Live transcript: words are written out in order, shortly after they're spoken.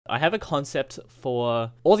I have a concept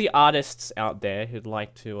for all the artists out there who'd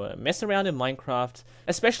like to mess around in Minecraft,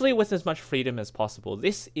 especially with as much freedom as possible.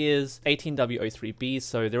 This is 18W03B,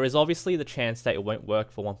 so there is obviously the chance that it won't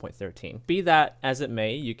work for 1.13. Be that as it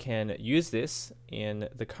may, you can use this in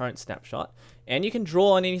the current snapshot, and you can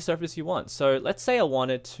draw on any surface you want. So let's say I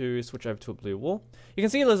wanted to switch over to a blue wall. You can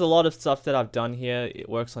see there's a lot of stuff that I've done here. It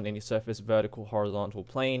works on any surface, vertical, horizontal,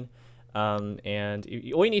 plane. All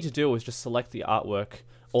you need to do is just select the artwork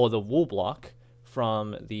or the wool block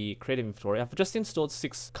from the creative inventory. I've just installed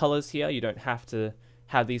 6 colors here. You don't have to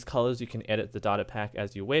have these colors. You can edit the data pack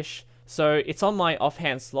as you wish. So it's on my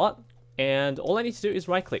offhand slot, and all I need to do is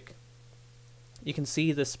right click. You can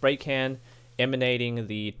see the spray can emanating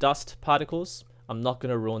the dust particles. I'm not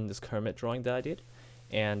going to ruin this Kermit drawing that I did.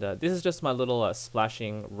 And this is just my little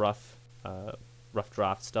splashing rough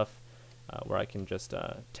draft stuff where I can just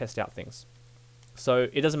test out things. So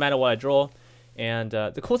it doesn't matter what I draw. And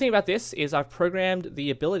the cool thing about this is I've programmed the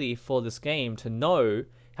ability for this game to know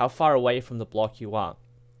how far away from the block you are.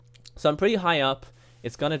 So I'm pretty high up.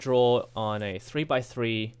 It's going to draw on a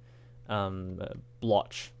 3x3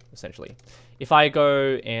 blotch, essentially. If I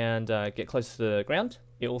go and get close to the ground,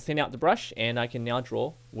 it will thin out the brush, and I can now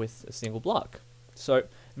draw with a single block. So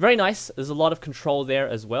very nice. There's a lot of control there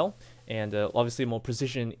as well, and obviously more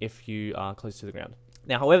precision if you are close to the ground.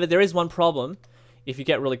 Now, however, there is one problem. If you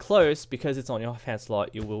get really close, because it's on your offhand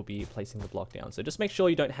slot, you will be placing the block down. So just make sure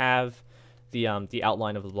you don't have the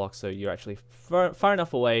outline of the block, so you're actually far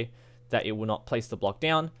enough away that it will not place the block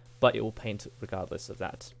down, but it will paint regardless of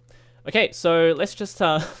that. Okay, so let's just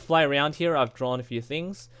fly around here. I've drawn a few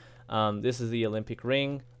things. This is the Olympic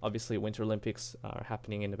ring. Obviously, Winter Olympics are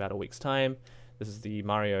happening in about a week's time. This is the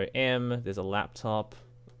Mario M. There's a laptop.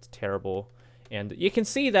 It's terrible. And you can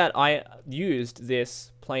see that I used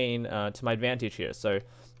this plane to my advantage here. So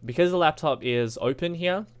because the laptop is open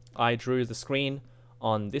here, I drew the screen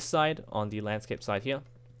on this side, on the landscape side here.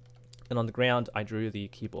 And on the ground, I drew the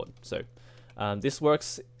keyboard. So this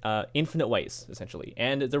works infinite ways, essentially.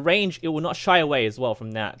 And the range, it will not shy away as well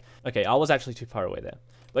from that. Okay, I was actually too far away there.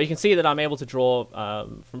 But you can see that I'm able to draw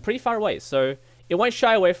from pretty far away. So it won't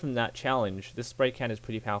shy away from that challenge. This spray can is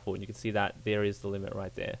pretty powerful, and you can see that there is the limit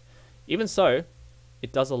right there. Even so,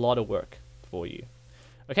 it does a lot of work for you.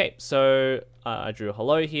 Okay, so I drew a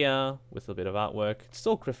hello here with a bit of artwork. It's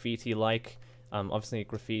still graffiti-like. Obviously,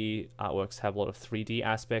 graffiti artworks have a lot of 3D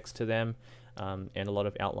aspects to them, and a lot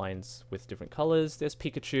of outlines with different colors. There's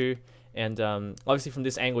Pikachu, and obviously from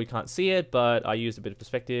this angle you can't see it, but I used a bit of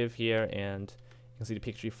perspective here, and you can see the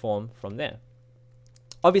Pikachu form from there.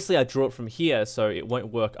 Obviously, I drew it from here, so it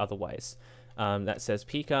won't work otherwise. That says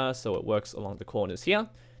Pika, so it works along the corners here.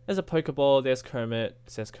 There's a Pokeball, there's Kermit,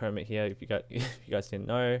 it says Kermit here if you guys didn't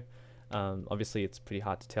know. Obviously it's pretty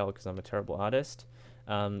hard to tell because I'm a terrible artist.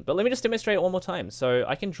 But let me just demonstrate it one more time. So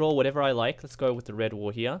I can draw whatever I like. Let's go with the red wall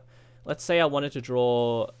here. Let's say I wanted to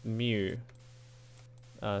draw Mew.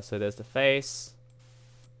 So there's the face,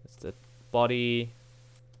 it's the body,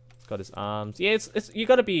 it's got his arms. Yeah, you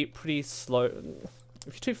got to be pretty slow.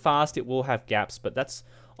 If you're too fast, it will have gaps, but that's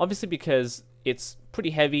obviously because it's pretty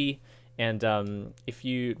heavy. And if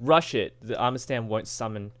you rush it, the armor stand won't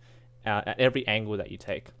summon at every angle that you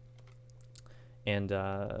take. And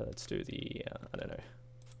let's do the, I don't know,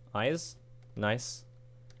 eyes. Nice.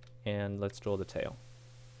 And let's draw the tail.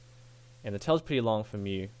 And the tail's pretty long for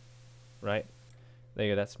Mew, right? There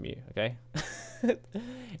you go, that's Mew, okay? It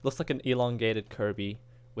looks like an elongated Kirby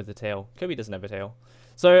with a tail. Kirby doesn't have a tail.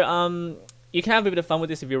 So you can have a bit of fun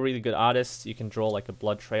with this if you're a really good artist. You can draw like a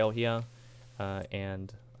blood trail here.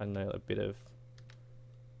 And I don't know, a bit of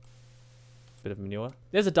manure.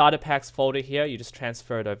 There's a data packs folder here. You just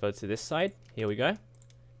transfer it over to this side. Here we go.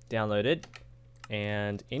 Downloaded.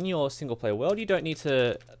 And in your single player world, you don't need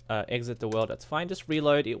to exit the world. That's fine. Just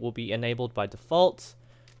reload. It will be enabled by default.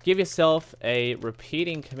 Give yourself a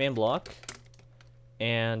repeating command block.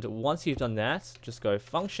 And once you've done that, just go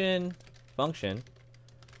function,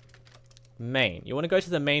 main. You want to go to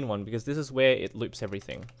the main one because this is where it loops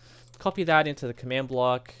everything. Copy that into the command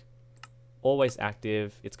block. Always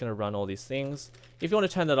active. It's going to run all these things. If you want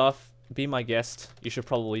to turn that off, be my guest. You should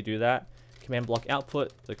probably do that. Command block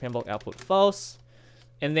output. The command block output false.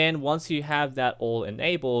 And then once you have that all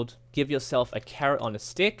enabled, give yourself a carrot on a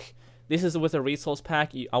stick. This is with a resource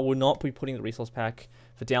pack. I will not be putting the resource pack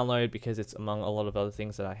for download because it's among a lot of other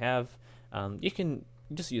things that I have. You can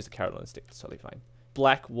just use the carrot on a stick. It's totally fine.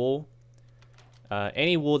 Black wool.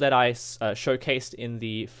 Any wool that I showcased in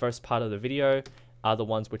the first part of the video are the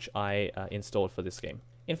ones which I installed for this game.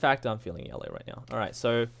 In fact, I'm feeling yellow right now. Alright,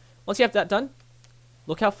 so once you have that done,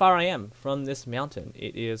 look how far I am from this mountain.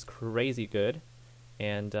 It is crazy good.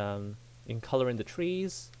 and you can color in the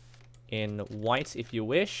trees in white if you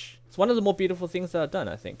wish. It's one of the more beautiful things that I've done,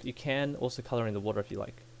 I think. You can also color in the water if you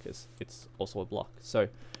like, because it's also a block. So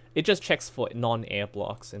it just checks for non-air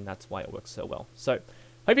blocks, and that's why it works so well. So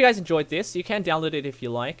hope you guys enjoyed this. You can download it if you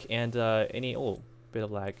like, and bit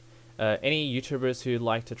of lag. Any YouTubers who'd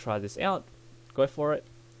like to try this out, go for it.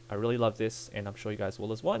 I really love this, and I'm sure you guys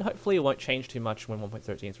will as well. And hopefully it won't change too much when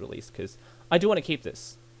 1.13 is released, because I do want to keep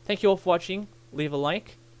this. Thank you all for watching. Leave a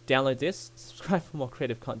like, download this, subscribe for more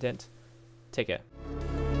creative content. Take care.